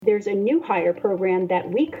there's a new hire program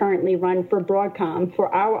that we currently run for Broadcom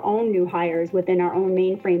for our own new hires within our own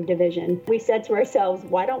mainframe division. We said to ourselves,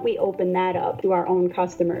 why don't we open that up to our own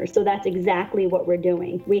customers? So that's exactly what we're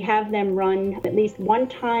doing. We have them run at least one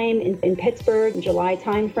time in Pittsburgh, in July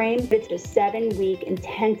timeframe. It's a 7-week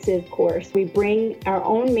intensive course. We bring our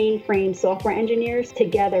own mainframe software engineers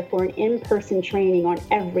together for an in-person training on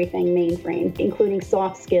everything mainframe, including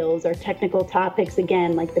soft skills or technical topics,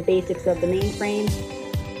 again, like the basics of the mainframe.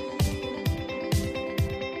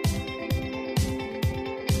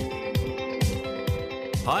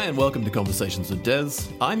 Hi and welcome to Conversations with Des.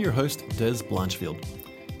 I'm your host, Des Blanchfield.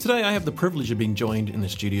 Today I have the privilege of being joined in the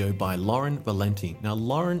studio by Lauren Valenti. Now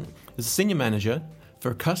Lauren is a Senior Manager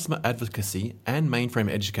for Customer Advocacy and Mainframe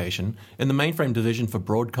Education in the Mainframe Division for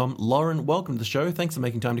Broadcom. Lauren, welcome to the show. Thanks for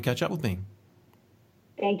making time to catch up with me.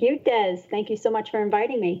 Thank you, Des. Thank you so much for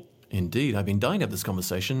inviting me. Indeed. I've been dying to have this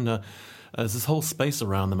conversation. There's this whole space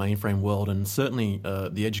around the mainframe world, and certainly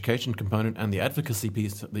the education component and the advocacy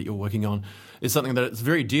piece that you're working on is something that is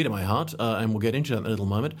very dear to my heart, and we'll get into that in a little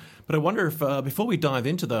moment. But I wonder if, before we dive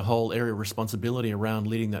into the whole area of responsibility around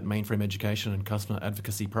leading that mainframe education and customer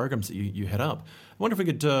advocacy programs that you head up, I wonder if we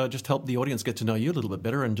could just help the audience get to know you a little bit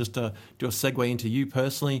better and just do a segue into you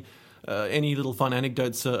personally. Any little fun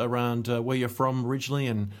anecdotes around where you're from originally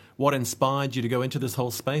and what inspired you to go into this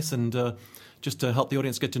whole space, and just to help the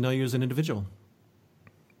audience get to know you as an individual.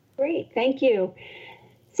 Great, thank you.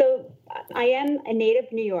 So I am a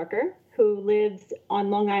native New Yorker who lives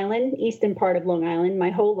on Long Island, eastern part of Long Island,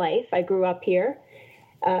 my whole life. I grew up here.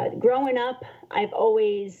 Growing up, I've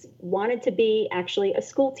always wanted to be actually a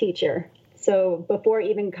school teacher. So before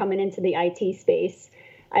even coming into the IT space,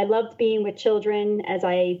 I loved being with children, as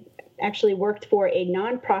I actually worked for a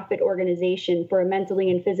nonprofit organization for a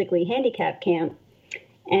mentally and physically handicapped camp.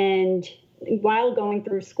 And while going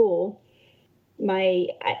through school, I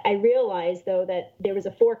realized, though, that there was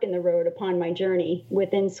a fork in the road upon my journey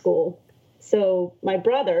within school. So my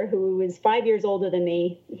brother, who was 5 years older than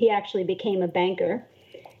me, he actually became a banker.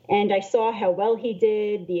 And I saw how well he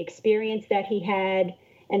did, the experience that he had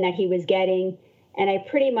and that he was getting. And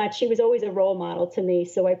he was always a role model to me,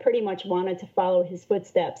 so I pretty much wanted to follow his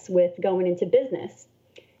footsteps with going into business.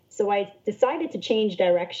 So I decided to change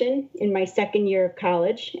direction in my second year of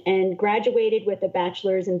college and graduated with a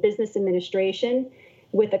bachelor's in business administration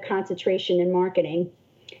with a concentration in marketing.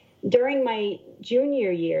 During my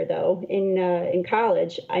junior year, though, in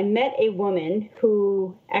college, I met a woman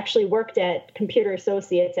who actually worked at Computer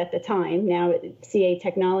Associates at the time, now at CA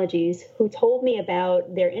Technologies, who told me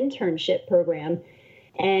about their internship program.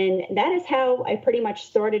 And that is how I pretty much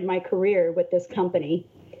started my career with this company.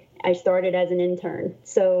 I started as an intern.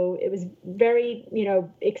 So it was very,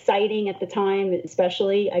 exciting at the time,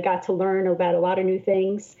 especially. I got to learn about a lot of new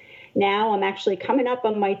things. Now I'm actually coming up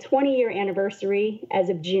on my 20-year anniversary as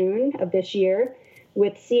of June of this year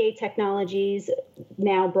with CA Technologies,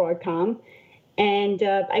 now Broadcom. And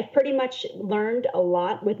I've pretty much learned a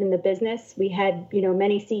lot within the business. We had,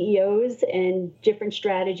 many CEOs and different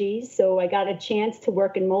strategies. So I got a chance to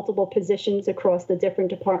work in multiple positions across the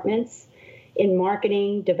different departments in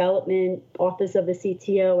marketing, development, office of the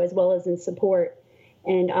CTO, as well as in support.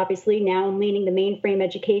 And obviously now I'm leading the mainframe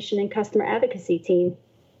education and customer advocacy team.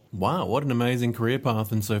 Wow, what an amazing career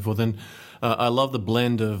path and so forth. And I love the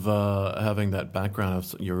blend of having that background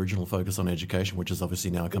of your original focus on education, which is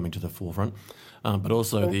obviously now coming to the forefront, but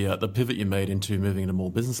also the pivot you made into moving into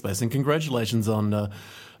more business space. And congratulations on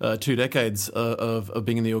 2 decades of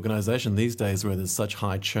being in the organization these days where there's such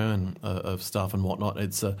high churn of staff and whatnot.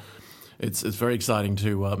 It's very exciting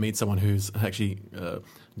to meet someone who's actually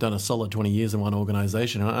done a solid 20 years in one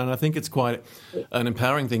organization. And I think it's quite an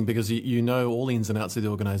empowering thing because you know all the ins and outs of the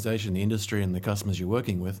organization, the industry and the customers you're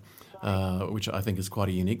working with, which I think is quite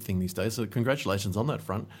a unique thing these days. So congratulations on that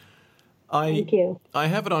front. Thank you. I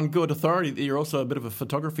have it on good authority that you're also a bit of a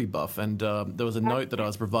photography buff, and there was a note that I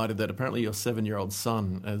was provided that apparently your 7-year-old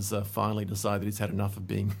son has finally decided he's had enough of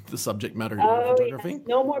being the subject matter of photography. Yes.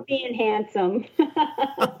 No more being handsome.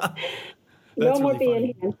 No more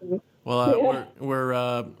being handsome. Well,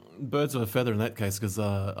 we're birds of a feather in that case because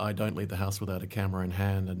I don't leave the house without a camera in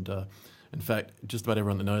hand, and in fact, just about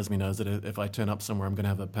everyone that knows me knows that if I turn up somewhere, I'm going to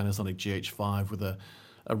have a Panasonic GH5 with a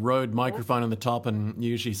Rode microphone on the top and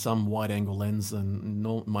usually some wide-angle lens, and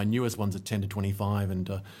my newest one's a 10 to 25 and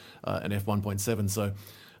an f1.7. So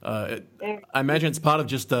I imagine it's part of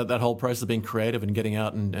just that whole process of being creative and getting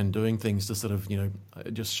out and doing things to sort of,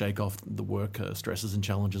 just shake off the work stresses and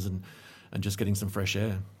challenges and just getting some fresh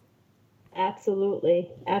air. Absolutely.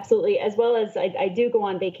 Absolutely. As well as I do go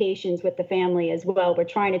on vacations with the family as well. We're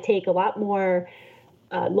trying to take a lot more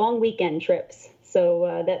long weekend trips.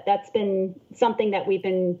 So that's been something that we've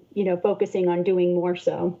been, focusing on doing more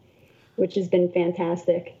so, which has been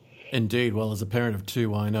fantastic. Indeed. Well, as a parent of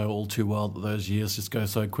two, I know all too well that those years just go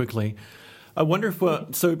so quickly. I wonder if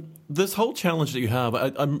so this whole challenge that you have,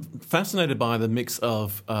 I'm fascinated by the mix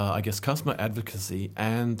of, customer advocacy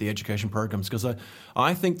and the education programs, because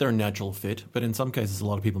I think they're a natural fit, but in some cases a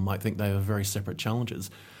lot of people might think they are very separate challenges.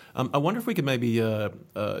 I wonder if we could maybe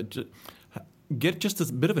get just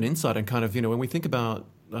a bit of an insight and kind of, when we think about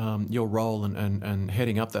your role and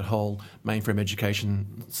heading up that whole mainframe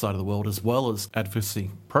education side of the world as well as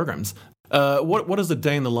advocacy programs. What does the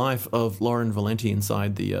day in the life of Lauren Valenti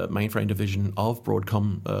inside the Mainframe Division of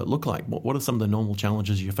Broadcom look like? What are some of the normal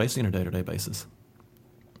challenges you're facing on a day-to-day basis?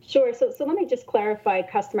 Sure. So let me just clarify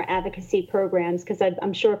customer advocacy programs, because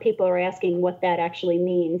I'm sure people are asking what that actually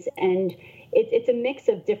means. And it's a mix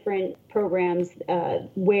of different programs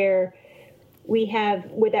where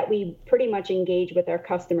we pretty much engage with our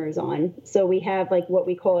customers on. So we have like what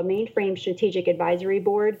we call a mainframe strategic advisory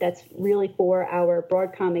board. That's really for our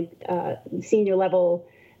Broadcom senior level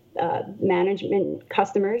management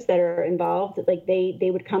customers that are involved. Like they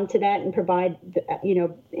would come to that and provide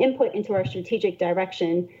input into our strategic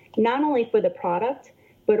direction, not only for the product,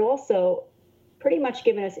 but also pretty much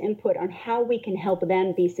giving us input on how we can help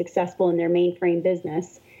them be successful in their mainframe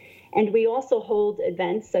business. And we also hold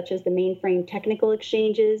events such as the Mainframe Technical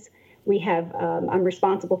Exchanges. We have, I'm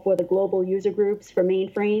responsible for the global user groups for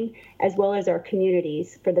Mainframe, as well as our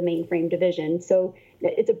communities for the Mainframe Division. So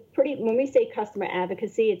when we say customer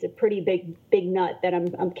advocacy, it's a pretty big nut that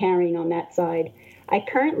I'm carrying on that side. I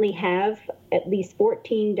currently have at least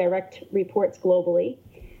 14 direct reports globally.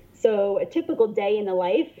 So a typical day in the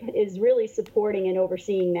life is really supporting and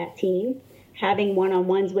overseeing that team, having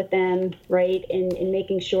one-on-ones with them, right, and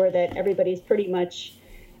making sure that everybody's pretty much,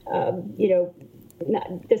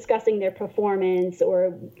 discussing their performance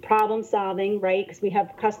or problem solving, right, because we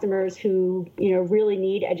have customers who, really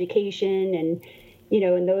need education and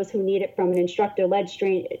those who need it from an instructor-led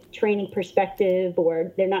training perspective,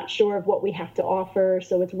 or they're not sure of what we have to offer.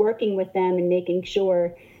 So it's working with them and making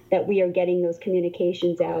sure that we are getting those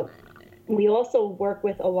communications out. We also work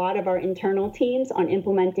with a lot of our internal teams on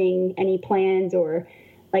implementing any plans, or,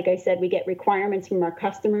 like I said, we get requirements from our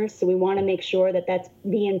customers. So we want to make sure that that's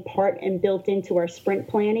being part and built into our sprint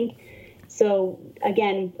planning. So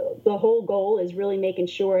again, the whole goal is really making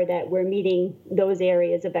sure that we're meeting those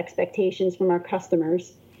areas of expectations from our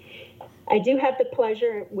customers. I do have the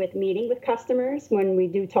pleasure with meeting with customers when we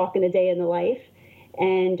do talk in the day in the life.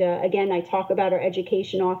 And again, I talk about our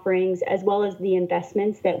education offerings as well as the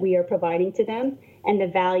investments that we are providing to them and the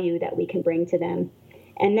value that we can bring to them.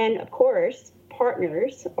 And then, of course,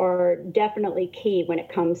 partners are definitely key when it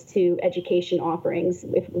comes to education offerings.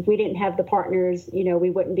 If we didn't have the partners, we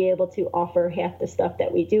wouldn't be able to offer half the stuff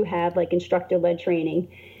that we do have, like instructor-led training.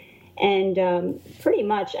 And pretty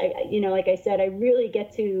much, like I said, I really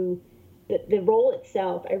get to the role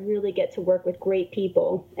itself, I really get to work with great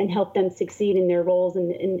people and help them succeed in their roles,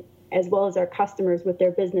 and as well as our customers with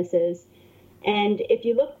their businesses. And if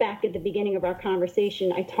you look back at the beginning of our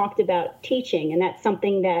conversation, I talked about teaching, and that's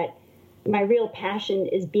something that my real passion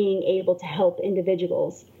is, being able to help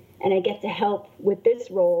individuals. And I get to help with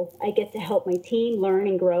this role. I get to help my team learn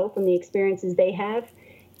and grow from the experiences they have.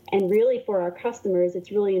 And really for our customers,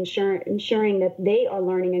 it's really ensuring that they are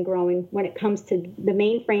learning and growing when it comes to the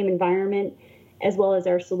mainframe environment, as well as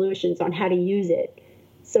our solutions on how to use it.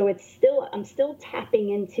 So I'm still tapping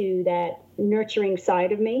into that nurturing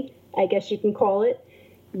side of me, I guess you can call it,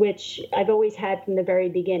 which I've always had from the very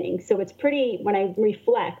beginning. So it's when I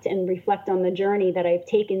reflect on the journey that I've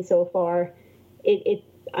taken so far,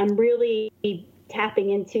 I'm really tapping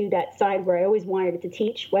into that side where I always wanted to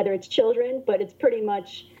teach, whether it's children, but it's pretty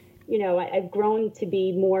much, I've grown to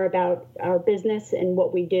be more about our business and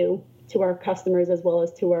what we do to our customers as well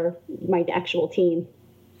as to my actual team.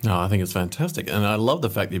 No, I think it's fantastic. And I love the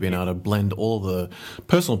fact that you've been able to blend all the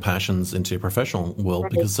personal passions into your professional world,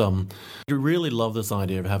 right, because you really love this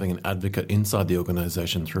idea of having an advocate inside the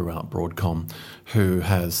organization throughout Broadcom who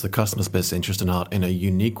has the customer's best interest in heart in a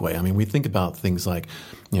unique way. I mean, we think about things like,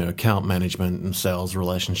 account management and sales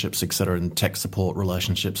relationships, et cetera, and tech support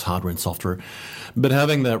relationships, hardware and software. But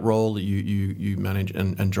having that role that you manage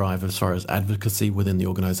and drive as far as advocacy within the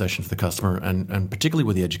organization for the customer, and particularly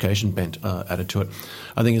with the education bent added to it,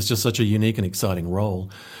 I think think it's just such a unique and exciting role.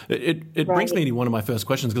 It brings me to one of my first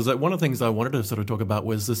questions, because one of the things I wanted to sort of talk about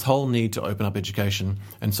was this whole need to open up education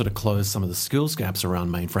and sort of close some of the skills gaps around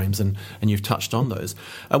mainframes, and you've touched on those.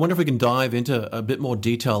 I wonder if we can dive into a bit more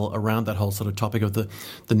detail around that whole sort of topic of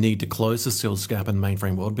the need to close the skills gap in the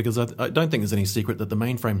mainframe world, because I don't think there's any secret that the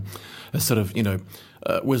mainframe is sort of,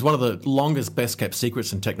 was one of the longest, best kept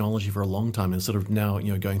secrets in technology for a long time, and sort of now,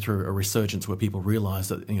 going through a resurgence where people realize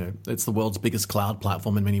that, it's the world's biggest cloud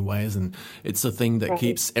platform in many ways, and it's the thing that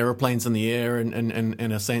keeps airplanes in the air, and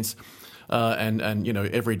in a sense. And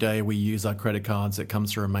every day we use our credit cards that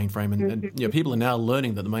comes through a mainframe, and people are now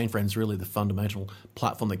learning that the mainframe is really the fundamental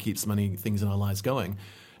platform that keeps many things in our lives going.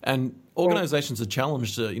 And organizations are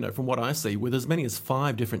challenged, from what I see, with as many as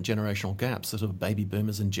 5 different generational gaps, sort of baby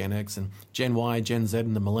boomers and Gen X and Gen Y, Gen Z,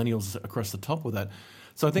 and the millennials across the top with that.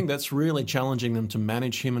 So I think that's really challenging them to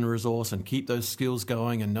manage human resource and keep those skills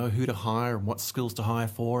going and know who to hire and what skills to hire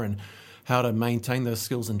for and how to maintain those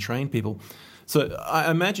skills and train people. So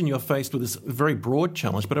I imagine you're faced with this very broad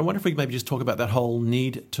challenge, but I wonder if we could maybe just talk about that whole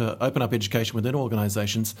need to open up education within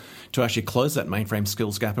organizations to actually close that mainframe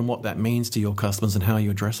skills gap and what that means to your customers and how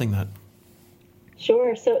you're addressing that.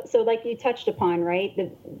 Sure. So like you touched upon, right,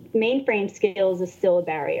 the mainframe skills is still a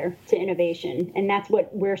barrier to innovation. And that's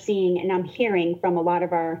what we're seeing, and I'm hearing from a lot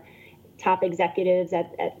of our top executives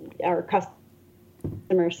at our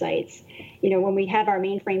customer sites. When we have our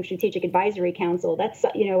mainframe strategic advisory council, that's,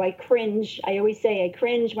 I cringe. I always say I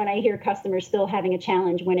cringe when I hear customers still having a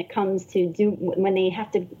challenge when it comes to when they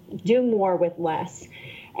have to do more with less.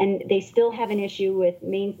 And they still have an issue with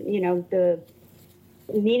the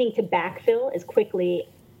needing to backfill as quickly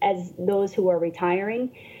as those who are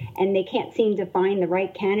retiring, and they can't seem to find the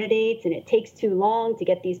right candidates, and it takes too long to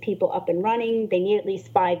get these people up and running. They need at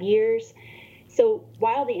least 5 years. So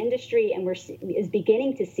while the industry is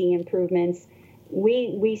beginning to see improvements,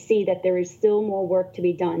 we see that there is still more work to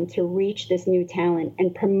be done to reach this new talent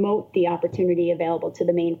and promote the opportunity available to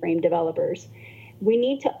the mainframe developers. We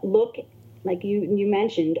need to look, like you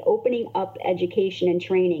mentioned, opening up education and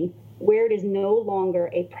training where it is no longer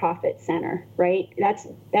a profit center, right? That's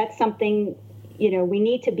something, we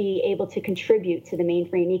need to be able to contribute to the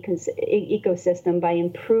mainframe ecosystem by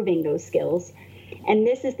improving those skills. And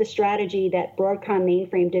this is the strategy that Broadcom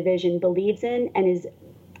Mainframe Division believes in and is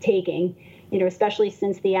taking, especially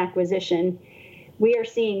since the acquisition. We are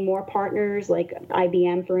seeing more partners like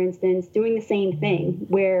IBM, for instance, doing the same thing,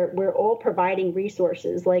 where we're all providing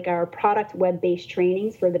resources like our product web-based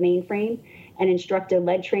trainings for the mainframe and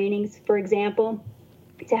instructor-led trainings, for example,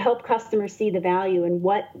 to help customers see the value in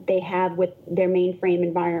what they have with their mainframe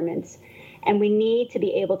environments. And we need to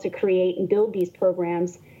be able to create and build these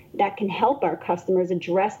programs that can help our customers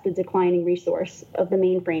address the declining resource of the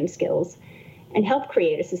mainframe skills and help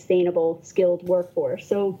create a sustainable, skilled workforce.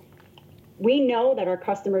 So we know that our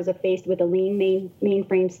customers are faced with a lean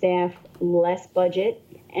mainframe staff, less budget,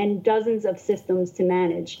 and dozens of systems to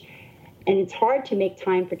manage. And it's hard to make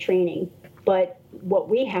time for training, but what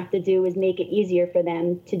we have to do is make it easier for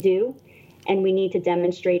them to do, and we need to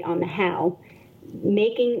demonstrate on the how.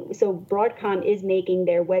 So Broadcom is making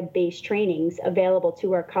their web-based trainings available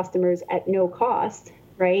to our customers at no cost,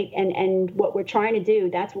 right? And what we're trying to do,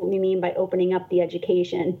 that's what we mean by opening up the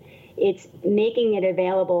education. It's making it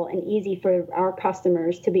available and easy for our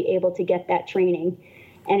customers to be able to get that training.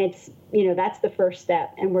 And it's, that's the first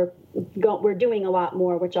step. And we're doing a lot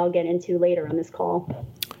more, which I'll get into later on this call.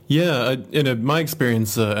 Yeah, my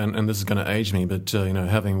experience, and this is going to age me, but,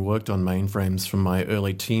 having worked on mainframes from my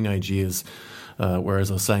early teenage years,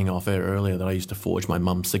 whereas I was saying off air earlier that I used to forge my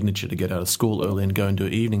mum's signature to get out of school early and go and do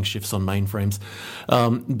evening shifts on mainframes.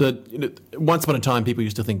 But once upon a time, people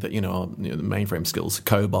used to think that, the mainframe skills,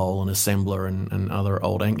 COBOL and assembler and other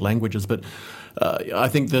old languages. But I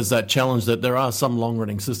think there's that challenge that there are some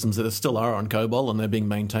long-running systems that still are on COBOL and they're being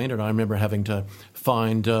maintained. And I remember having to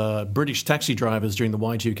find British taxi drivers during the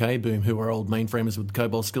Y2K boom who were old mainframers with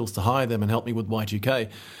COBOL skills to hire them and help me with Y2K.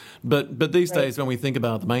 But these days, when we think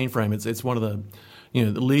about the mainframe, it's one of the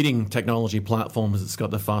the leading technology platforms. It's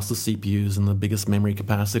got the fastest CPUs and the biggest memory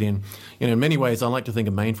capacity. And in many ways, I like to think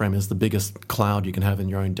of mainframe as the biggest cloud you can have in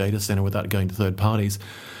your own data center without going to third parties.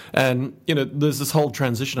 And there's this whole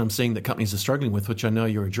transition I'm seeing that companies are struggling with, which I know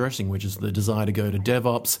you're addressing, which is the desire to go to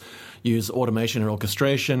DevOps, use automation and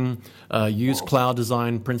orchestration, use cloud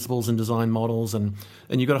design principles and design models, and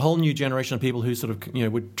you've got a whole new generation of people who sort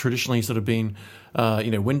of would traditionally sort of been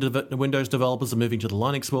Windows developers are moving to the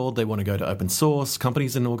Linux world. They want to go to open source.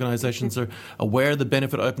 Companies and organizations are aware of the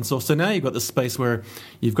benefit of open source. So now you've got this space where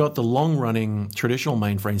you've got the long-running traditional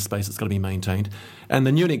mainframe space that's got to be maintained, and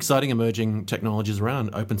the new and exciting emerging technologies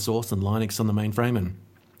around open source and Linux on the mainframe. And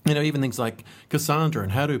Even things like Cassandra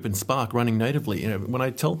and Hadoop and Spark running natively. When I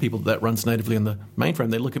tell people that runs natively on the mainframe,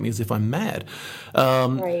 they look at me as if I'm mad.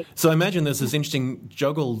 Right. So I imagine there's this interesting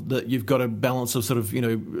juggle that you've got a balance of sort of,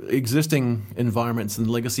 existing environments and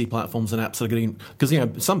legacy platforms and apps that are getting,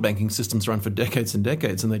 because, some banking systems run for decades and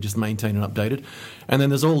decades and they just maintain and updated. And then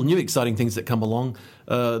there's all new exciting things that come along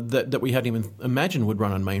that we hadn't even imagined would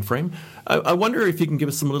run on mainframe. I wonder if you can give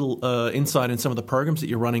us some little insight in some of the programs that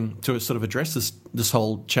you're running to sort of address this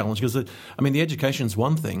whole challenge, because the education is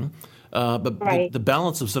one thing, but right. the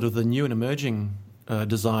balance of sort of the new and emerging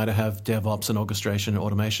desire to have DevOps and orchestration and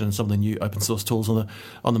automation and some of the new open source tools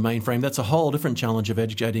on the mainframe, that's a whole different challenge of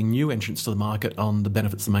educating new entrants to the market on the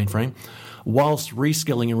benefits of the mainframe, whilst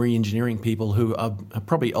reskilling and re-engineering people who are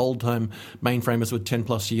probably old-time mainframers with 10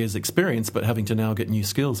 plus years experience but having to now get new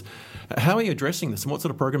skills. How are you addressing this, and what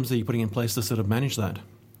sort of programs are you putting in place to sort of manage that?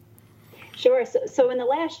 Sure. So in the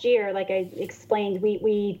last year, like I explained,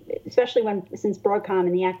 we especially since Broadcom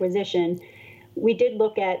and the acquisition, we did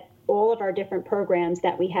look at all of our different programs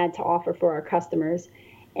that we had to offer for our customers.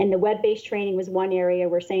 And the web-based training was one area.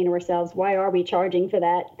 We're saying to ourselves, why are we charging for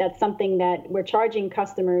that? That's something that we're charging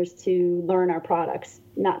customers to learn our products,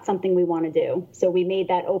 not something we want to do. So we made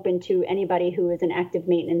that open to anybody who had an active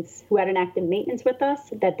maintenance with us,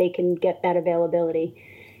 that they can get that availability.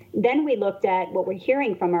 Then we looked at what we're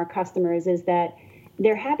hearing from our customers is that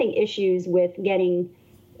they're having issues with getting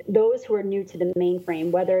those who are new to the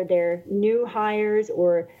mainframe, whether they're new hires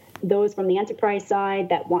or those from the enterprise side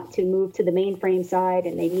that want to move to the mainframe side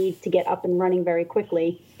and they need to get up and running very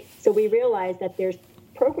quickly. So we realized that there's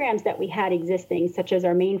programs that we had existing, such as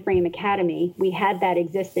our Mainframe Academy. We had that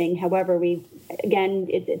existing. However,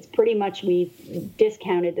 it's pretty much we've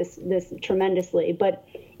discounted this tremendously, but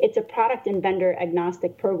it's a product and vendor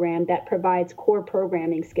agnostic program that provides core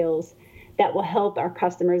programming skills that will help our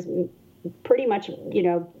customers pretty much,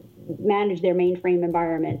 manage their mainframe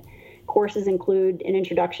environment. Courses include an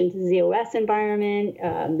introduction to the ZOS environment,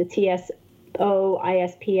 the TSO,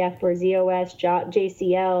 ISPF for ZOS,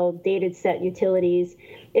 JCL, dated set utilities.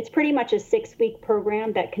 It's pretty much a 6-week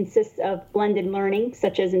program that consists of blended learning,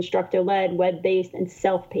 such as instructor-led, web-based, and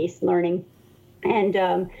self-paced learning.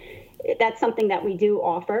 And that's something that we do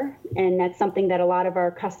offer, and that's something that a lot of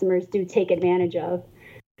our customers do take advantage of.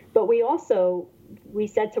 But we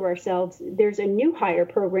said to ourselves, there's a new hire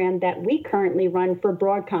program that we currently run for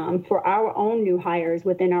Broadcom for our own new hires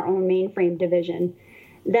within our own mainframe division,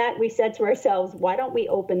 that we said to ourselves, why don't we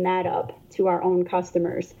open that up to our own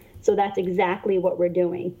customers? So that's exactly what we're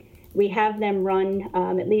doing. We have them run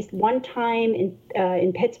at least one time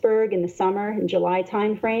in Pittsburgh in the summer, in July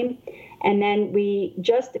timeframe. And then we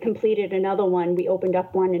just completed another one. We opened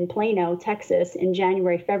up one in Plano, Texas in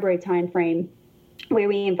January, February timeframe, where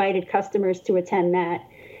we invited customers to attend that.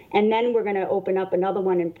 And then we're going to open up another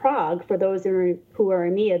one in Prague for those who are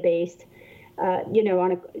EMEA based,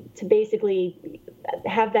 to basically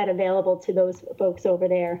have that available to those folks over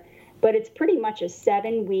there. But it's pretty much a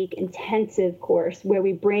 7-week intensive course where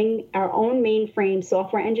we bring our own mainframe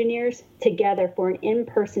software engineers together for an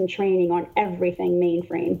in-person training on everything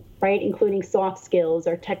mainframe, right? Including soft skills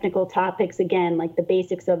or technical topics, again, like the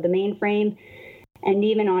basics of the mainframe, and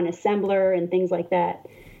even on assembler and things like that.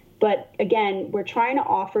 But again, we're trying to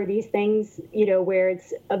offer these things, where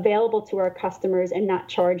it's available to our customers and not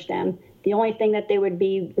charge them. The only thing that they would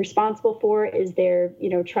be responsible for is their,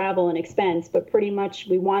 travel and expense. But pretty much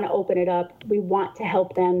we want to open it up. We want to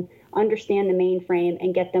help them understand the mainframe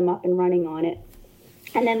and get them up and running on it.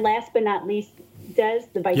 And then last but not least, Des,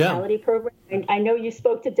 the Vitality program. I know you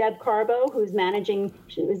spoke to Deb Carbo, who's managing,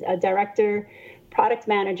 she was a product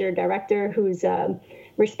manager, who's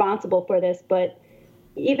responsible for this. But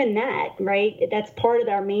even that, right, that's part of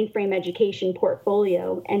our mainframe education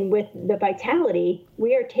portfolio. And with the Vitality,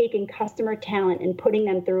 we are taking customer talent and putting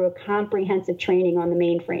them through a comprehensive training on the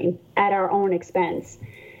mainframe at our own expense.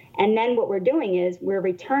 And then what we're doing is we're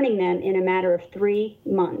returning them in a matter of 3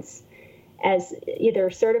 months as either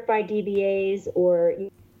certified DBAs or,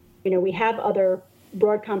 we have other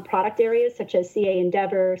Broadcom product areas such as CA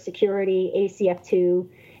Endeavor, Security, ACF2,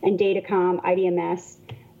 and Datacom, IDMS.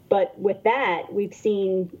 But with that,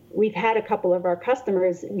 we've had a couple of our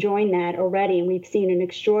customers join that already, and we've seen an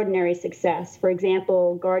extraordinary success. For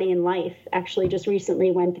example, Guardian Life actually just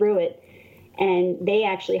recently went through it, and they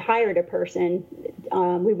actually hired a person.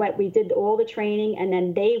 We did all the training, and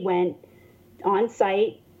then they went on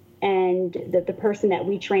site, and the person that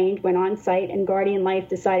we trained went on site, and Guardian Life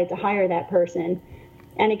decided to hire that person.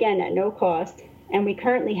 And again, at no cost. And we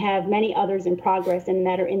currently have many others in progress and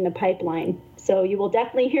that are in the pipeline. So you will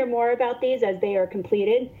definitely hear more about these as they are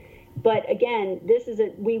completed. But again,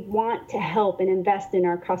 we want to help and invest in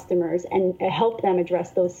our customers and help them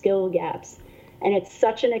address those skill gaps. And it's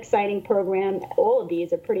such an exciting program. All of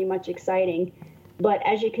these are pretty much exciting. But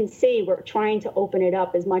as you can see, we're trying to open it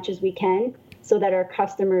up as much as we can so that our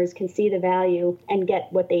customers can see the value and get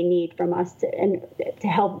what they need from us to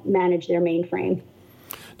help manage their mainframe.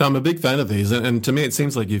 Now, I'm a big fan of these, and to me it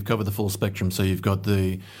seems like you've covered the full spectrum. So you've got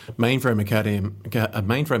the Mainframe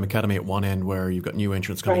Academy at one end, where you've got new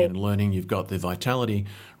entrants coming in and learning. You've got the Vitality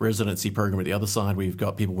Residency Program at the other side, where you've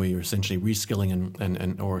got people where you're essentially reskilling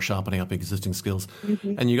and or sharpening up existing skills.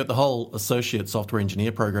 Mm-hmm. And you've got the whole Associate Software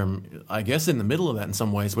Engineer Program, I guess, in the middle of that in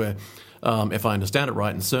some ways, where if I understand it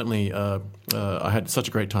right, and certainly I had such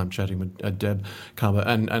a great time chatting with Deb Carver,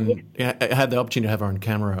 and I had the opportunity to have her on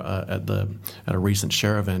camera at a recent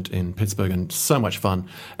Share event in Pittsburgh, and so much fun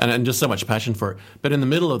and just so much passion for it. But in the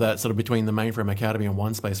middle of that, sort of between the Mainframe Academy and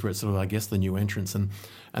one space, where it's sort of, I guess, the new entrants, and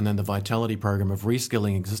then the Vitality program of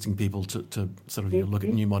reskilling existing people to sort of look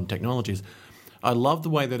at new modern technologies. I love the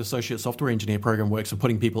way that Associate Software Engineer Program works for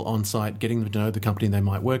putting people on site, getting them to know the company they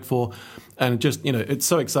might work for. And just, it's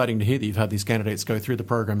so exciting to hear that you've had these candidates go through the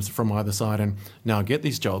programs from either side and now get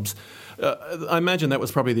these jobs. I imagine that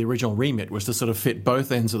was probably the original remit, was to sort of fit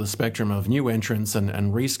both ends of the spectrum of new entrants and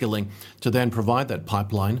reskilling to then provide that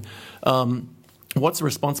pipeline. What's the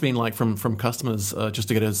response been like from customers, just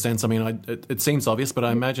to get a sense? I mean, it seems obvious, but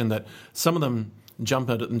I imagine that some of them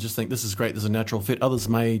jump at it and just think this is great, there's a natural fit. Others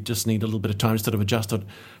may just need a little bit of time to sort of adjust on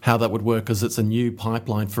how that would work, because it's a new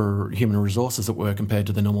pipeline for human resources at work compared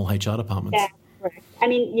to the normal HR departments. Yeah, right. I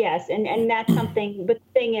mean, yes, and that's something, but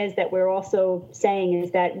the thing is that we're also saying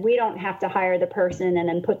is that we don't have to hire the person and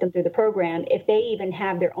then put them through the program. If they even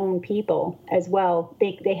have their own people as well,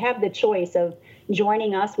 they have the choice of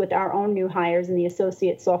joining us with our own new hires in the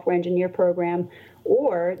Associate Software Engineer Program,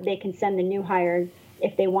 or they can send the new hire.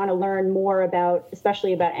 If they want to learn more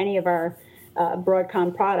especially about any of our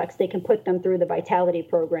Broadcom products, they can put them through the Vitality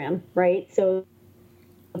program, right? So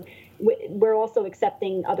we're also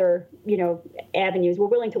accepting other, avenues. We're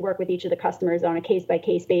willing to work with each of the customers on a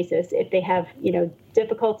case-by-case basis. If they have,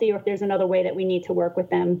 difficulty, or if there's another way that we need to work with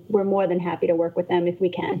them, we're more than happy to work with them if we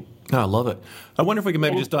can. Oh, I love it. I wonder if we can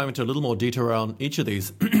maybe just dive into a little more detail around each of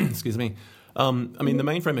these. Excuse me. I mean, the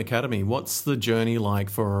Mainframe Academy, what's the journey like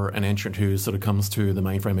for an entrant who sort of comes to the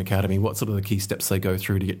Mainframe Academy? What sort of the key steps they go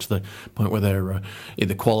through to get to the point where they're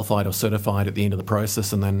either qualified or certified at the end of the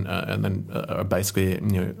process, and then are basically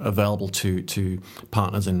available to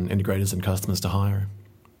partners and integrators and customers to hire?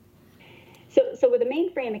 So with the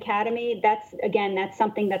Mainframe Academy, that's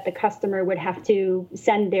something that the customer would have to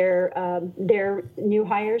send their new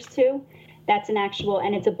hires to. That's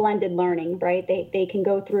and it's a blended learning, right? They can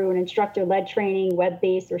go through an instructor-led training,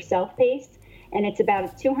 web-based or self-paced, and it's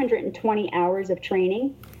about 220 hours of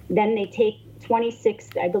training. Then they take 26,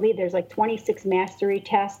 I believe there's like 26 mastery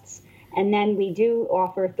tests, and then we do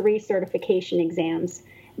offer 3 certification exams.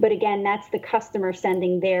 But again, that's the customer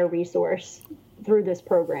sending their resource through this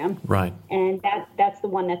program. Right. And that's the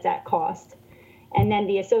one that's at cost. And then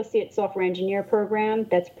the Associate Software Engineer Program,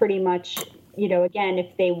 that's pretty much, again,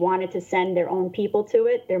 if they wanted to send their own people to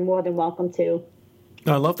it, they're more than welcome to.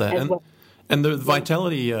 I love that. And the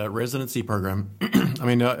Vitality Residency Program, I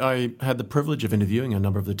mean, I had the privilege of interviewing a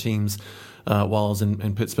number of the teams while I was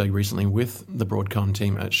in Pittsburgh recently with the Broadcom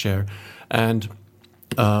team at Share. And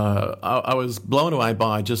I was blown away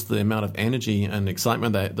by just the amount of energy and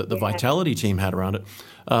excitement that the Vitality team had around it.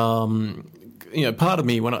 Part of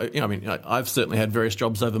me, I've certainly had various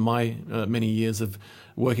jobs over my many years of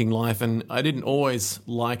working life, and I didn't always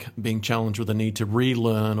like being challenged with the need to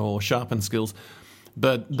relearn or sharpen skills.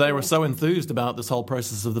 But they were so enthused about this whole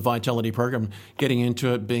process of the Vitality program, getting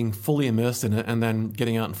into it, being fully immersed in it, and then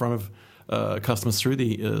getting out in front of customers through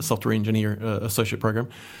the Software Engineer Associate program.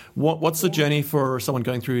 What's the journey for someone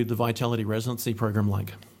going through the Vitality Residency program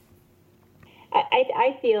like?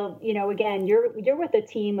 I feel, again, you're with a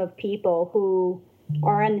team of people who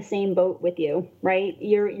are on the same boat with you, right?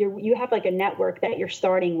 You have like a network that you're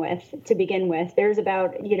starting with to begin with. There's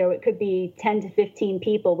about, it could be 10 to 15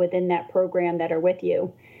 people within that program that are with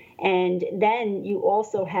you. And then you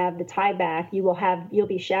also have the tie back. You'll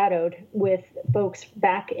be shadowed with folks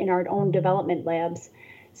back in our own development labs.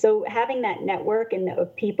 So having that network and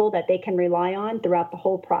of people that they can rely on throughout the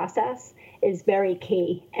whole process is very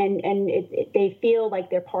key. And they feel like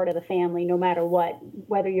they're part of the family no matter what.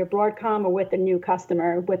 Whether you're Broadcom or with a new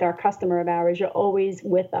customer, with our customer of ours, you're always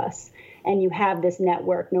with us. And you have this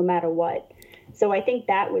network no matter what. So I think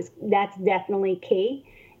that's definitely key.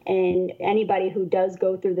 And anybody who does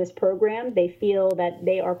go through this program, they feel that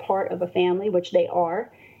they are part of a family, which they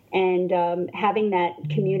are. And having that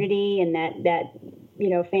community and that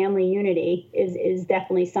family unity is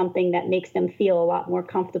definitely something that makes them feel a lot more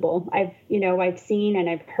comfortable. I've seen and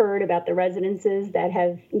I've heard about the residences that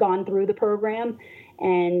have gone through the program,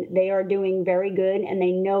 and they are doing very good, and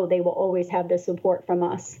they know they will always have the support from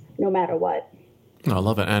us no matter what. I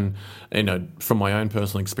love it. And, from my own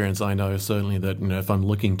personal experience, I know certainly that, if I'm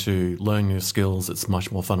looking to learn new skills, it's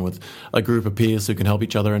much more fun with a group of peers who can help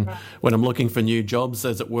each other. And when I'm looking for new jobs,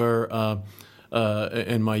 as it were,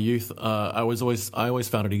 in my youth, I always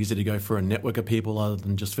found it easy to go for a network of people other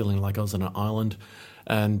than just feeling like I was on an island.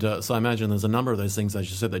 And so I imagine there's a number of those things,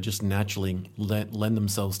 as you said, that just naturally lend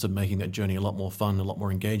themselves to making that journey a lot more fun, a lot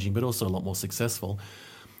more engaging, but also a lot more successful.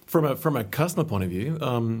 From a customer point of view,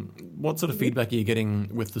 what sort of feedback are you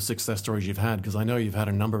getting with the success stories you've had? Because I know you've had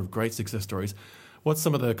a number of great success stories. What's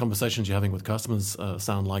some of the conversations you're having with customers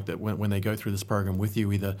sound like that when they go through this program with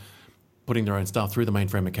you, either putting their own staff through the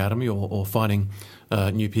Mainframe Academy or finding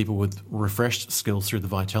new people with refreshed skills through the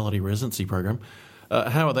Vitality Residency program?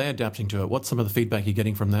 How are they adapting to it? What's some of the feedback you're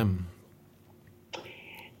getting from them?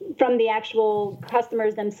 From the actual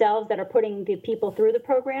customers themselves that are putting the people through the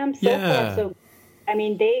program? They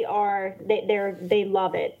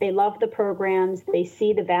love it. They love the programs. They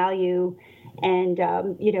see the value, and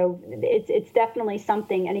it's definitely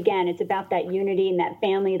something. And again, it's about that unity and that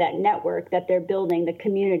family, that network that they're building, the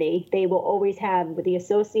community. They will always have with the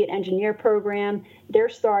associate engineer program. They're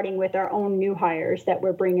starting with our own new hires that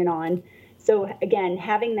we're bringing on. So again,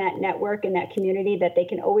 having that network and that community that they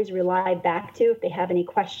can always rely back to if they have any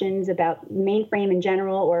questions about mainframe in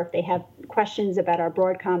general, or if they have questions about our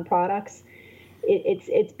Broadcom products.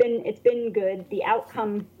 It's been good. The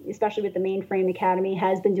outcome, especially with the Mainframe Academy,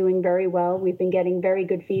 has been doing very well. We've been getting very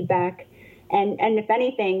good feedback, and if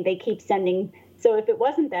anything, they keep sending. So if it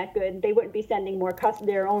wasn't that good, they wouldn't be sending more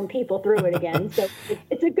their own people through it again. So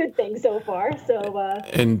it's a good thing so far. So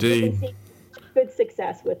indeed, see good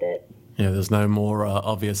success with it. Yeah, there's no more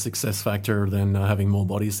obvious success factor than having more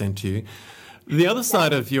bodies sent to you. The other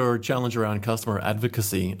side of your challenge around customer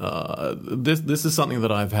advocacy, this is something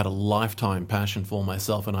that I've had a lifetime passion for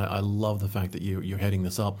myself, and I love the fact that you're heading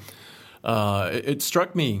this up. It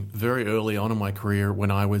struck me very early on in my career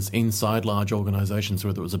when I was inside large organizations,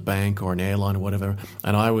 whether it was a bank or an airline or whatever,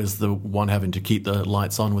 and I was the one having to keep the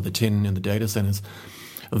lights on with the tin in the data centers,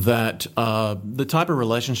 that the type of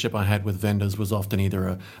relationship I had with vendors was often either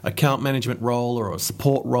a account management role or a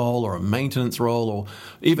support role or a maintenance role or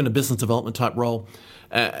even a business development type role.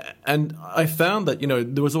 And I found that,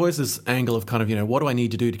 there was always this angle of kind of, what do I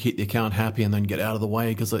need to do to keep the account happy and then get out of the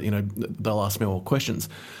way because, they'll ask me all questions.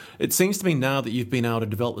 It seems to me now that you've been able to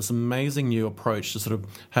develop this amazing new approach to sort of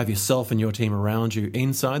have yourself and your team around you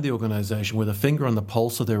inside the organization with a finger on the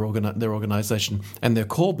pulse of their organization and their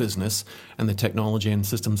core business and the technology and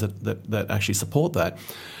systems that actually support that.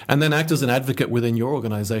 And then act as an advocate within your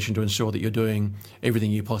organization to ensure that you're doing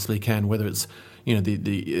everything you possibly can, whether it's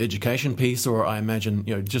the education piece, or I imagine,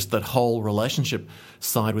 just that whole relationship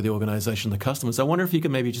side with the organization, the customers. I wonder if you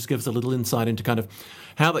could maybe just give us a little insight into kind of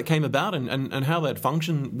how that came about and how that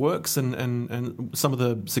function works and some of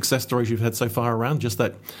the success stories you've had so far around just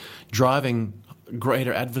that driving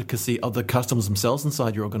greater advocacy of the customers themselves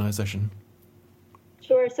inside your organization.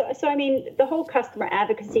 Sure. So I mean, the whole customer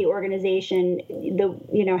advocacy organization,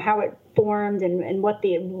 how it formed and what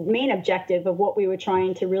the main objective of what we were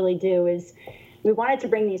trying to really do is we wanted to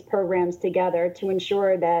bring these programs together to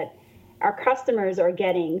ensure that our customers are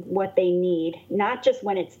getting what they need, not just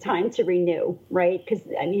when it's time to renew, right? Because,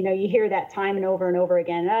 you hear that time and over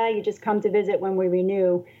again, you just come to visit when we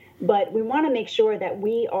renew. But we want to make sure that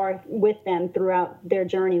we are with them throughout their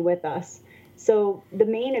journey with us. So the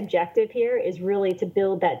main objective here is really to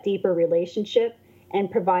build that deeper relationship and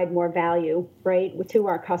provide more value, right, to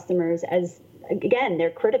our customers as, again, they're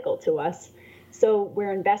critical to us. So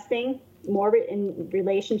we're investing more in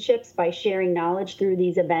relationships by sharing knowledge through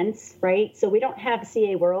these events, right? So we don't have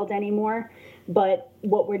CA World anymore, but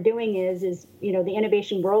what we're doing is the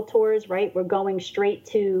Innovation World Tours, right? We're going straight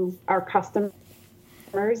to our customers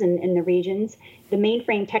in the regions. The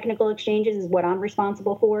mainframe technical exchanges is what I'm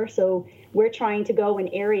responsible for. So we're trying to go in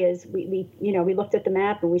areas. We looked at the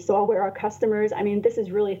map and we saw where our customers. I mean, this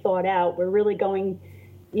is really thought out. We're really going,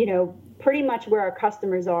 pretty much where our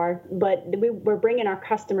customers are, but we're bringing our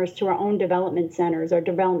customers to our own development centers, our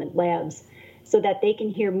development labs, so that they can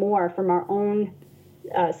hear more from our own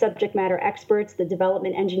subject matter experts, the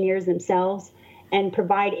development engineers themselves, and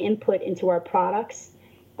provide input into our products,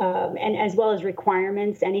 and as well as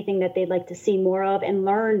requirements, anything that they'd like to see more of and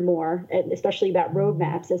learn more, especially about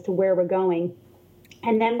roadmaps as to where we're going.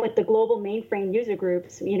 And then with the global mainframe user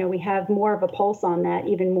groups, we have more of a pulse on that,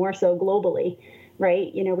 even more so globally,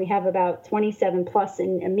 right? We have about 27 plus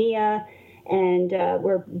in EMEA, and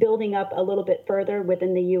we're building up a little bit further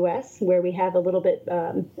within the U.S., where we have a little bit,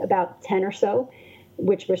 about 10 or so,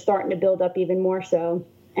 which we're starting to build up even more so.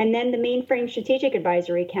 And then the Mainframe Strategic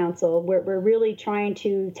Advisory Council, we're really trying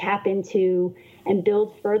to tap into and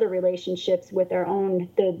build further relationships with our own,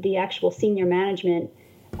 the actual senior management,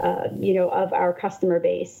 of our customer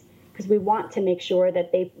base, because we want to make sure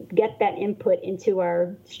that they get that input into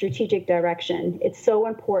our strategic direction. It's so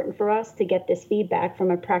important for us to get this feedback from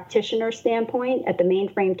a practitioner standpoint at the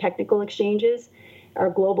mainframe technical exchanges, our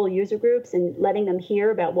global user groups, and letting them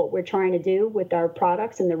hear about what we're trying to do with our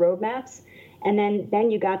products and the roadmaps. And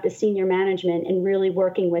then you got the senior management and really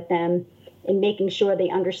working with them and making sure they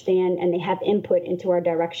understand and they have input into our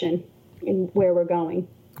direction and where we're going.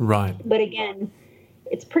 Right. But again,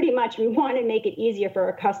 it's pretty much, we want to make it easier for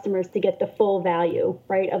our customers to get the full value,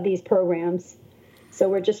 right, of these programs. So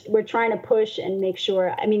we're trying to push and make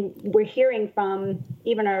sure. I mean, we're hearing from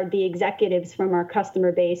even the executives from our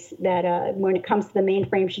customer base that when it comes to the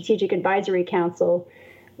Mainframe Strategic Advisory Council,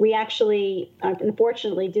 we actually,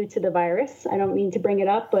 unfortunately, due to the virus, I don't mean to bring it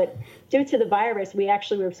up, but due to the virus, we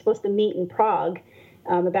actually were supposed to meet in Prague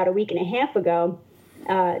about a week and a half ago.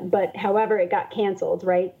 But however, it got canceled,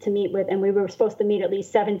 right, to meet with, and we were supposed to meet at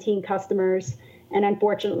least 17 customers, and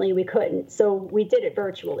unfortunately we couldn't. So we did it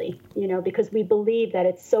virtually, because we believe that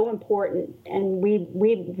it's so important, and we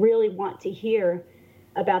really want to hear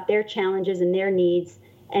about their challenges and their needs,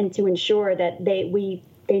 and to ensure that they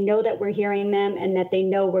know that we're hearing them, and that they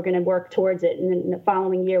know we're going to work towards it in the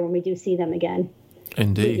following year when we do see them again.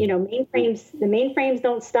 Indeed. The mainframes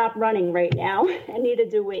don't stop running right now, and neither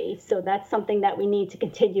do we. So that's something that we need to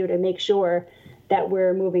continue to make sure that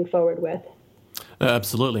we're moving forward with.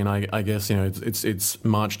 Absolutely, and I guess it's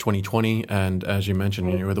March 2020, and as you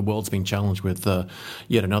mentioned, the world's been challenged with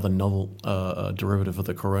yet another novel derivative of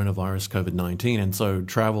the coronavirus, COVID-19, and so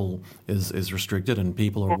travel is restricted, and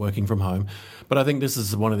people are working from home. But I think this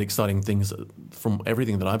is one of the exciting things from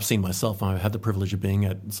everything that I've seen myself. I've had the privilege of being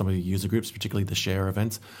at some of the user groups, particularly the share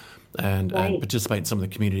events, and participate in some of the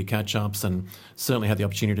community catch-ups, and certainly had the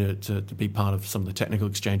opportunity to be part of some of the technical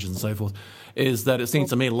exchanges and so forth, is that it seems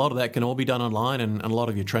to me a lot of that can all be done online, and a lot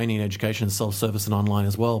of your training and education is self-service and online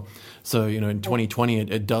as well. So, in 2020,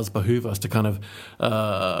 it does behoove us to kind of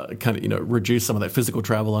reduce some of that physical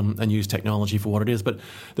travel and use technology for what it is. But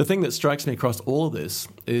the thing that strikes me across all of this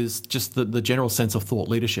is just the general sense of thought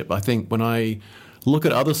leadership. I think when I look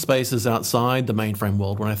at other spaces outside the mainframe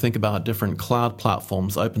world, when I think about different cloud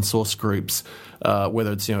platforms, open source groups,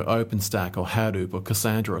 whether it's OpenStack or Hadoop or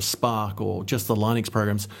Cassandra or Spark or just the Linux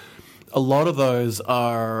programs, a lot of those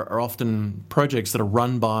are often projects that are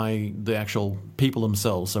run by the actual people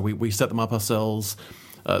themselves. So we set them up ourselves.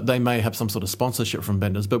 They may have some sort of sponsorship from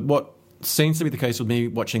vendors, but what seems to be the case with me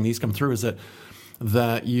watching these come through is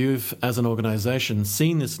that you've, as an organization,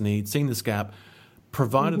 seen this need, seen this gap,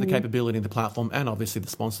 provided the capability of the platform and obviously the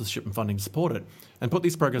sponsorship and funding to support it, and put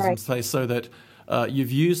these programs in place so that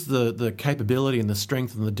you've used the capability and the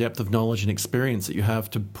strength and the depth of knowledge and experience that you have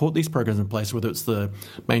to put these programs in place, whether it's the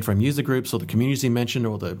mainframe user groups or the communities you mentioned,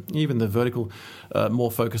 or even the vertical, more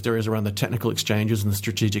focused areas around the technical exchanges and the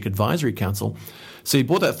Strategic Advisory Council. So you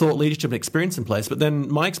brought that thought leadership and experience in place, but then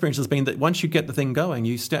my experience has been that once you get the thing going,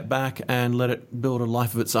 you step back and let it build a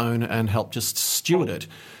life of its own and help just steward it.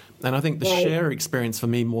 And I think the share experience for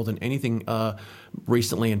me, more than anything,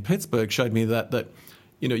 recently in Pittsburgh showed me that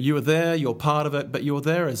you were there, you're part of it, but you were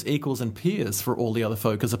there as equals and peers for all the other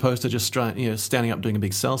folk, as opposed to just standing up doing a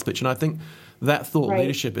big sales pitch. And I think that thought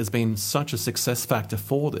leadership has been such a success factor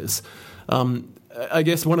for this. I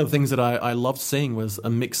guess one of the things that I loved seeing was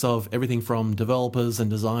a mix of everything from developers and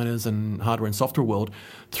designers and hardware and software world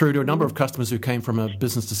through to a number of customers who came from a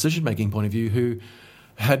business decision-making point of view who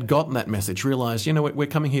had gotten that message, realized, we're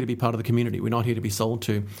coming here to be part of the community. We're not here to be sold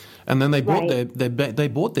to. And then they brought they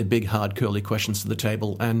brought their big, hard, curly questions to the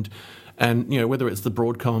table. And whether it's the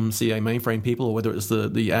Broadcom CA mainframe people or whether it's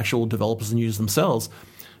the actual developers and users themselves,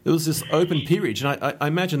 there was this open peerage. And I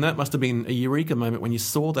imagine that must have been a eureka moment when you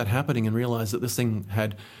saw that happening and realized that this thing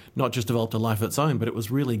had not just developed a life of its own, but it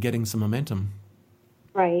was really getting some momentum.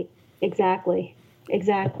 Right. Exactly.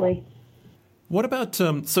 What about,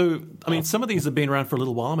 some of these have been around for a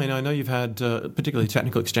little while. I know you've had particularly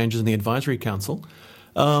technical exchanges in the advisory council.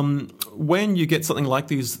 When you get something like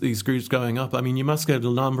these groups going up, you must get a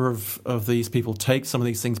number of these people take some of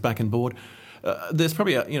these things back on board. There's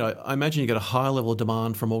probably, I imagine you get a high level of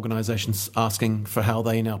demand from organizations asking for how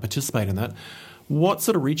they now participate in that. What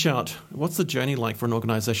sort of reach out, what's the journey like for an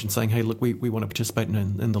organization saying, hey, look, we want to participate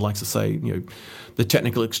in the likes of, say, the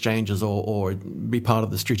technical exchanges or be part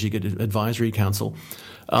of the strategic advisory council?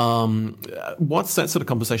 What's that sort of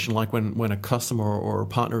conversation like when a customer or a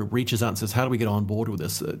partner reaches out and says, how do we get on board with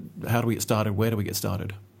this? How do we get started? Where do we get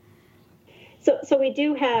started? So we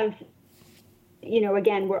do have,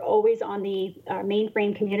 again, we're always on the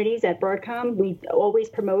mainframe communities at Broadcom. We always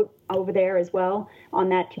promote over there as well on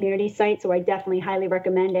that community site. So I definitely highly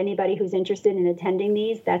recommend anybody who's interested in attending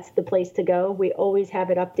these, that's the place to go. We always have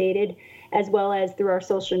it updated, as well as through our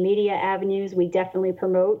social media avenues. We definitely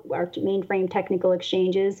promote our mainframe technical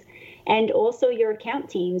exchanges, and also your account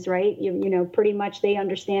teams, right? Pretty much they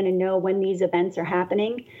understand and know when these events are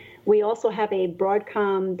happening. We also have a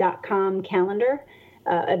Broadcom.com calendar,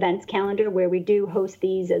 events calendar, where we do host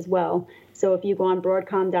these as well. So if you go on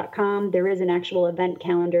Broadcom.com, there is an actual event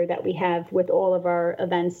calendar that we have with all of our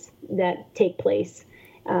events that take place.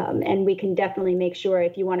 And we can definitely make sure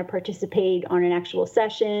if you want to participate on an actual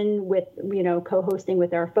session with, co-hosting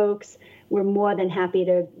with our folks, we're more than happy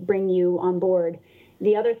to bring you on board.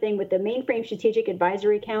 The other thing with the Mainframe Strategic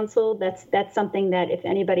Advisory Council, that's something that if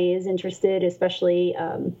anybody is interested, especially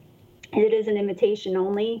it is an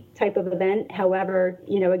invitation-only type of event. However,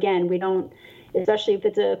 again, we don't, especially if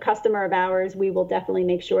it's a customer of ours, we will definitely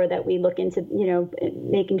make sure that we look into,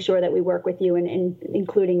 making sure that we work with you and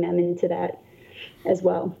including them into that as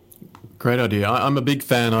well. Great idea. I'm a big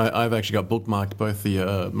fan. I've actually got bookmarked both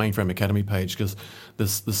the Mainframe Academy page because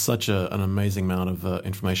there's such an amazing amount of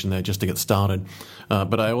information there just to get started.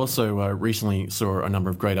 But I also recently saw a number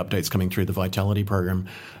of great updates coming through the Vitality program.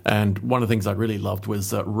 And one of the things I really loved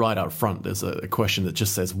was right up front, there's a question that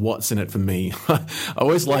just says, what's in it for me? I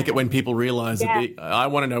always like it when people realize that I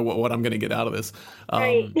want to know what I'm going to get out of this.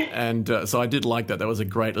 Right. And so I did like that. That was a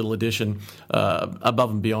great little addition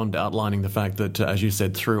above and beyond outlining the fact that, as you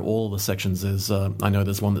said, through all the sections, I know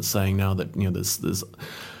there's one that's saying now that there's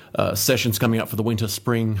sessions coming up for the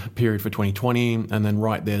winter-spring period for 2020, and then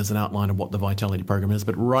right there's an outline of what the Vitality program is,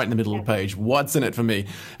 but right in the middle of the page, what's in it for me?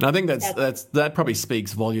 And I think that probably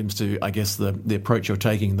speaks volumes to, I guess, the approach you're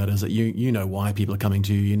taking. That is that you know why people are coming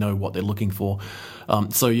to you, you know what they're looking for.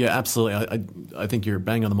 So yeah, absolutely. I think you're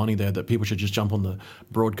bang on the money there. That people should just jump on the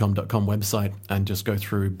Broadcom.com website and just go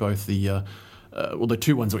through both the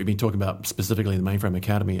two ones that we've been talking about, specifically the Mainframe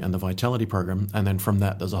Academy and the Vitality program, and then from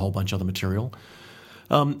that there's a whole bunch of other material.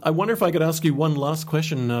 I wonder if I could ask you one last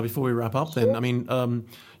question before we wrap up then. Sure. I mean,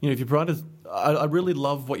 if you provided, I really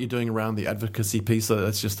love what you're doing around the advocacy piece.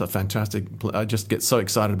 That's just a fantastic, I just get so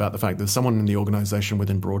excited about the fact that someone in the organization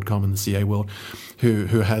within Broadcom and the CA world who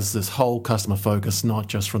has this whole customer focus, not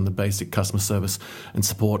just from the basic customer service and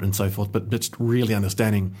support and so forth, but just really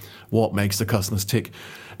understanding what makes the customers tick.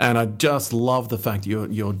 And I just love the fact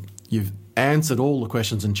you've answered all the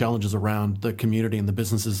questions and challenges around the community and the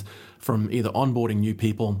businesses, from either onboarding new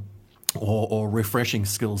people or refreshing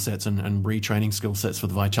skill sets and retraining skill sets for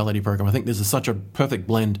the Vitality program. I think this is such a perfect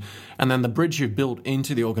blend. And then the bridge you've built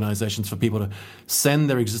into the organizations for people to send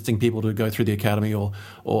their existing people to go through the academy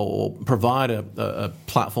or provide a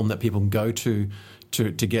platform that people can go to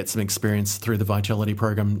get some experience through the Vitality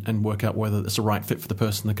program and work out whether it's the right fit for the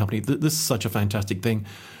person in the company. This is such a fantastic thing.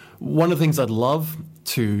 One of the things I'd love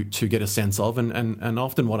to get a sense of, and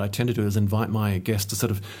often what I tend to do is invite my guests to sort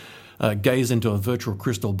of gaze into a virtual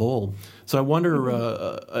crystal ball. So I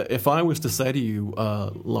wonder if I was to say to you,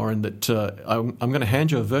 Lauren, that I'm going to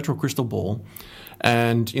hand you a virtual crystal ball,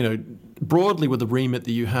 and broadly with the remit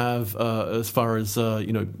that you have as far as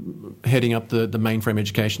heading up the mainframe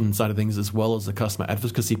education side of things as well as the customer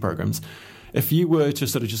advocacy programs. If you were to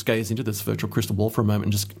sort of just gaze into this virtual crystal ball for a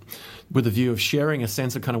moment, just with a view of sharing a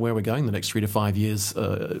sense of kind of where we're going the next 3 to 5 years,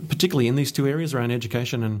 particularly in these two areas around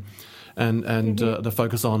education and the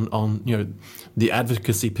focus on the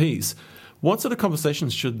advocacy piece, what sort of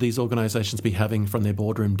conversations should these organizations be having from their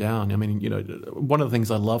boardroom down? I mean, one of the things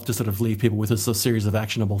I love to sort of leave people with is a series of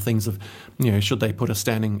actionable things of, should they put a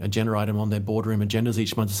standing agenda item on their boardroom agendas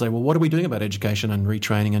each month to say, well, what are we doing about education and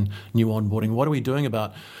retraining and new onboarding? What are we doing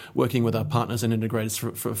about working with our partners and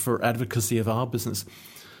integrators for advocacy of our business?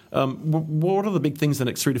 What are the big things in the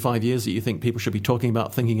next 3 to 5 years that you think people should be talking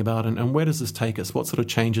about, thinking about, and where does this take us? What sort of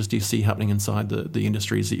changes do you see happening inside the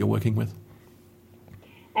industries that you're working with?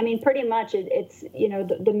 I mean, pretty much it's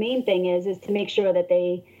the main thing is to make sure that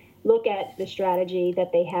they look at the strategy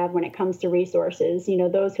that they have when it comes to resources.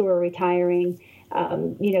 Those who are retiring,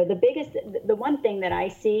 the one thing that I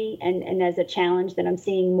see and as a challenge that I'm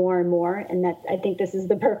seeing more and more, and that I think this is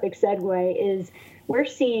the perfect segue, is we're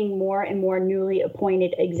seeing more and more newly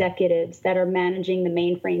appointed executives that are managing the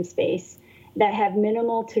mainframe space. that have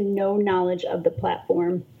minimal to no knowledge of the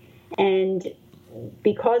platform. And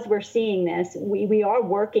because we're seeing this, we are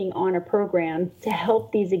working on a program to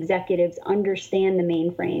help these executives understand the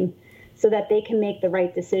mainframe so that they can make the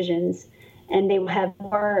right decisions, and they will have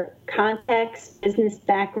more context, business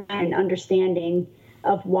background, and understanding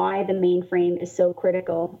of why the mainframe is so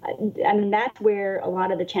critical. I mean, that's where a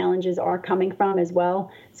lot of the challenges are coming from as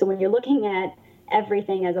well. So when you're looking at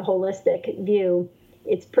everything as a holistic view,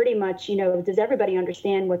 it's pretty much, does everybody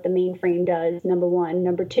understand what the mainframe does? Number one.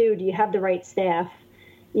 Number two, do you have the right staff,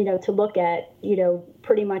 to look at,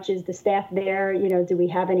 pretty much is the staff there? Do we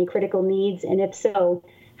have any critical needs? And if so,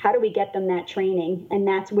 how do we get them that training? And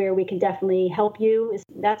that's where we can definitely help you.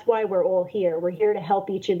 That's why we're all here. We're here to help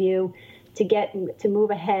each of you to move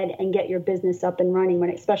ahead and get your business up and running,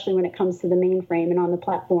 especially when it comes to the mainframe and on the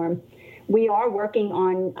platform. We are working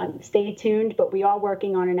on, stay tuned, but we are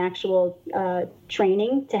working on an actual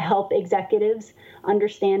training to help executives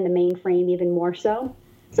understand the mainframe even more so.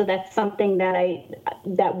 So that's something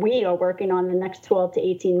that we are working on the next 12 to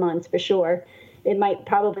 18 months for sure. It might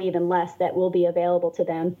probably even less that will be available to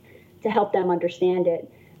them to help them understand it.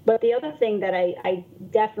 But the other thing that I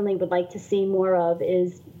definitely would like to see more of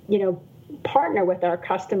is, partner with our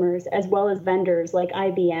customers as well as vendors like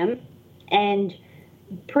IBM and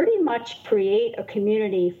pretty much create a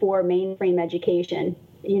community for mainframe education.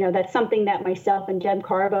 That's something that myself and Jem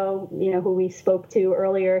Carbo, who we spoke to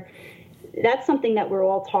earlier, that's something that we're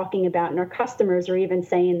all talking about. And our customers are even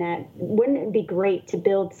saying that, wouldn't it be great to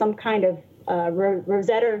build some kind of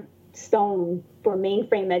Rosetta Stone for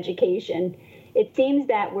mainframe education? It seems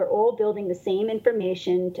that we're all building the same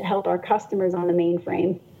information to help our customers on the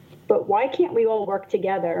mainframe. But why can't we all work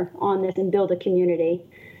together on this and build a community?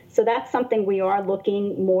 So that's something we are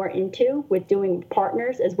looking more into with doing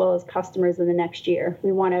partners as well as customers in the next year.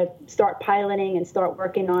 We want to start piloting and start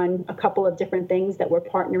working on a couple of different things that we're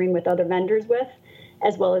partnering with other vendors with,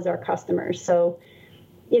 as well as our customers. So,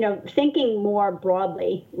 thinking more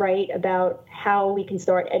broadly, right, about how we can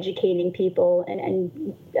start educating people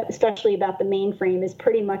and especially about the mainframe is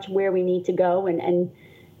pretty much where we need to go. And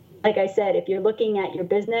like I said, if you're looking at your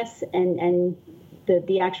business and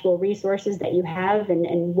the actual resources that you have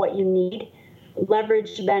and what you need,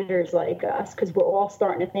 leverage vendors like us, because we're all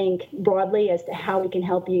starting to think broadly as to how we can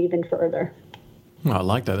help you even further. Well, I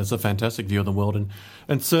like that. It's a fantastic view of the world.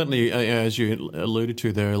 And certainly, as you alluded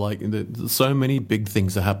to there, so many big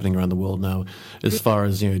things are happening around the world now as far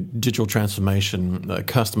as, digital transformation,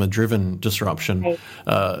 customer-driven disruption, right.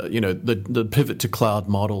 The pivot to cloud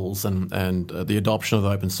models and the adoption of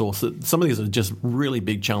open source. Some of these are just really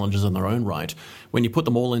big challenges in their own right. When you put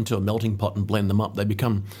them all into a melting pot and blend them up, they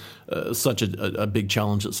become such a big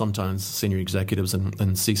challenge that sometimes senior executives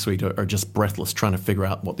and C-suite are just breathless trying to figure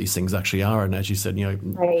out what these things actually are. And as you said,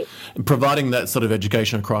 right. providing that sort of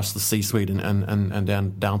education across the C-suite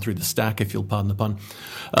and down through the stack, if you'll pardon the pun,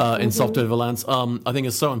 in software development, I think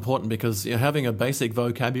is so important because having a basic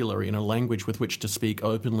vocabulary and a language with which to speak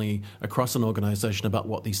openly across an organization about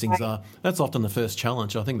what these things are, that's often the first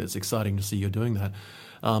challenge. I think that's exciting to see you're doing that.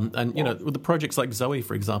 With the projects like Zoe,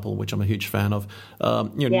 for example, which I'm a huge fan of, now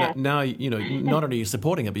not only are you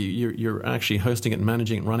supporting it, but you're actually hosting it and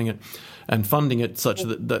managing it and running it and funding it such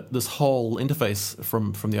that this whole interface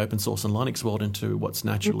from the open source and Linux world into what's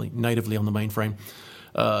natively on the mainframe.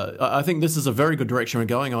 I think this is a very good direction we're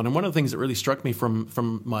going on. And one of the things that really struck me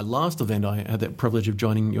from my last event I had the privilege of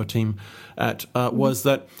joining your team at was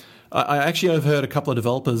that I actually overheard a couple of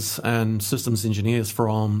developers and systems engineers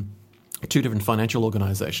from two different financial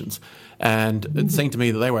organizations. And it seemed to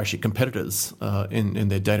me that they were actually competitors in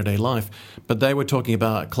their day-to-day life. But they were talking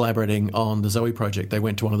about collaborating on the Zoe project. They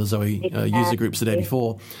went to one of the Zoe user groups the day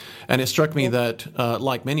before. And it struck me that,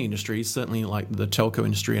 like many industries, certainly like the telco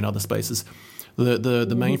industry and other spaces, the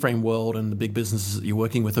mainframe world and the big businesses that you're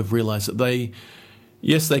working with have realized that they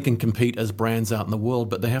can compete as brands out in the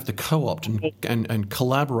world, but they have to co-opt and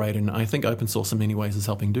collaborate. And I think open source in many ways is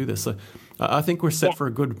helping do this. So I think we're set for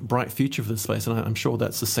a good, bright future for this space. And I'm sure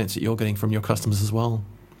that's the sense that you're getting from your customers as well.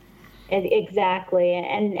 Exactly.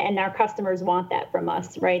 And our customers want that from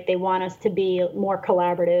us, right? They want us to be more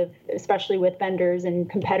collaborative, especially with vendors and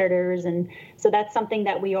competitors. And so that's something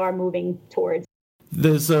that we are moving towards.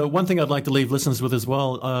 There's one thing I'd like to leave listeners with as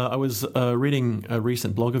well. I was reading a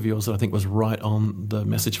recent blog of yours that I think was right on the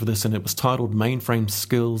message for this, and it was titled "Mainframe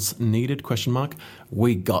Skills Needed?" ?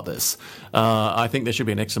 We got this. I think there should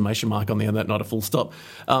be an exclamation mark on the end, that not a full stop.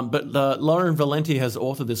 But Lauren Valenti has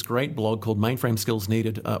authored this great blog called "Mainframe Skills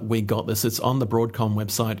Needed? We got this." It's on the Broadcom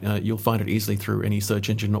website. You'll find it easily through any search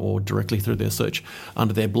engine or directly through their search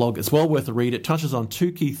under their blog. It's well worth a read. It touches on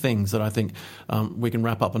two key things that I think we can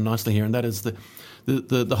wrap up on nicely here, and that is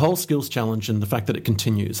the whole skills challenge and the fact that it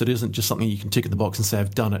continues. It isn't just something you can tick in the box and say,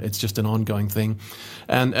 I've done it. It's just an ongoing thing.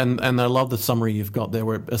 And I love the summary you've got there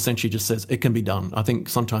where it essentially just says it can be done. I think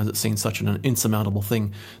sometimes it's seen such an insurmountable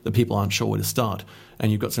thing that people aren't sure where to start.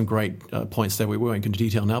 And you've got some great points there. We won't go into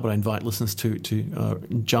detail now, but I invite listeners to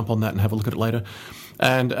jump on that and have a look at it later.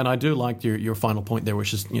 And I do like your final point there,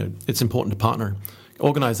 which is, it's important to partner.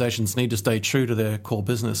 Organizations need to stay true to their core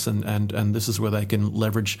business, and this is where they can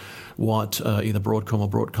leverage what either Broadcom or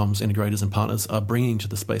Broadcom's integrators and partners are bringing to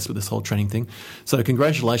the space with this whole training thing. So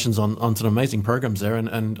congratulations on some amazing programs there,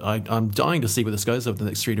 and I'm dying to see where this goes over the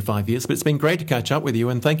next 3 to 5 years. But it's been great to catch up with you,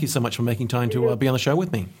 and thank you so much for making time to be on the show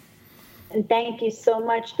with me. And thank you so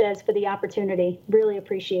much, Des, for the opportunity. Really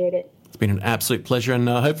appreciate it. It's been an absolute pleasure, and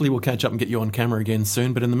hopefully we'll catch up and get you on camera again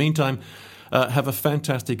soon. But in the meantime, have a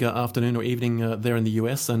fantastic afternoon or evening there in the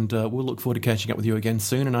US, and we'll look forward to catching up with you again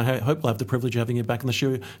soon. And I hope we'll have the privilege of having you back on the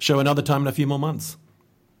show another time in a few more months.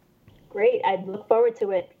 Great. I look forward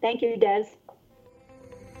to it. Thank you, Des.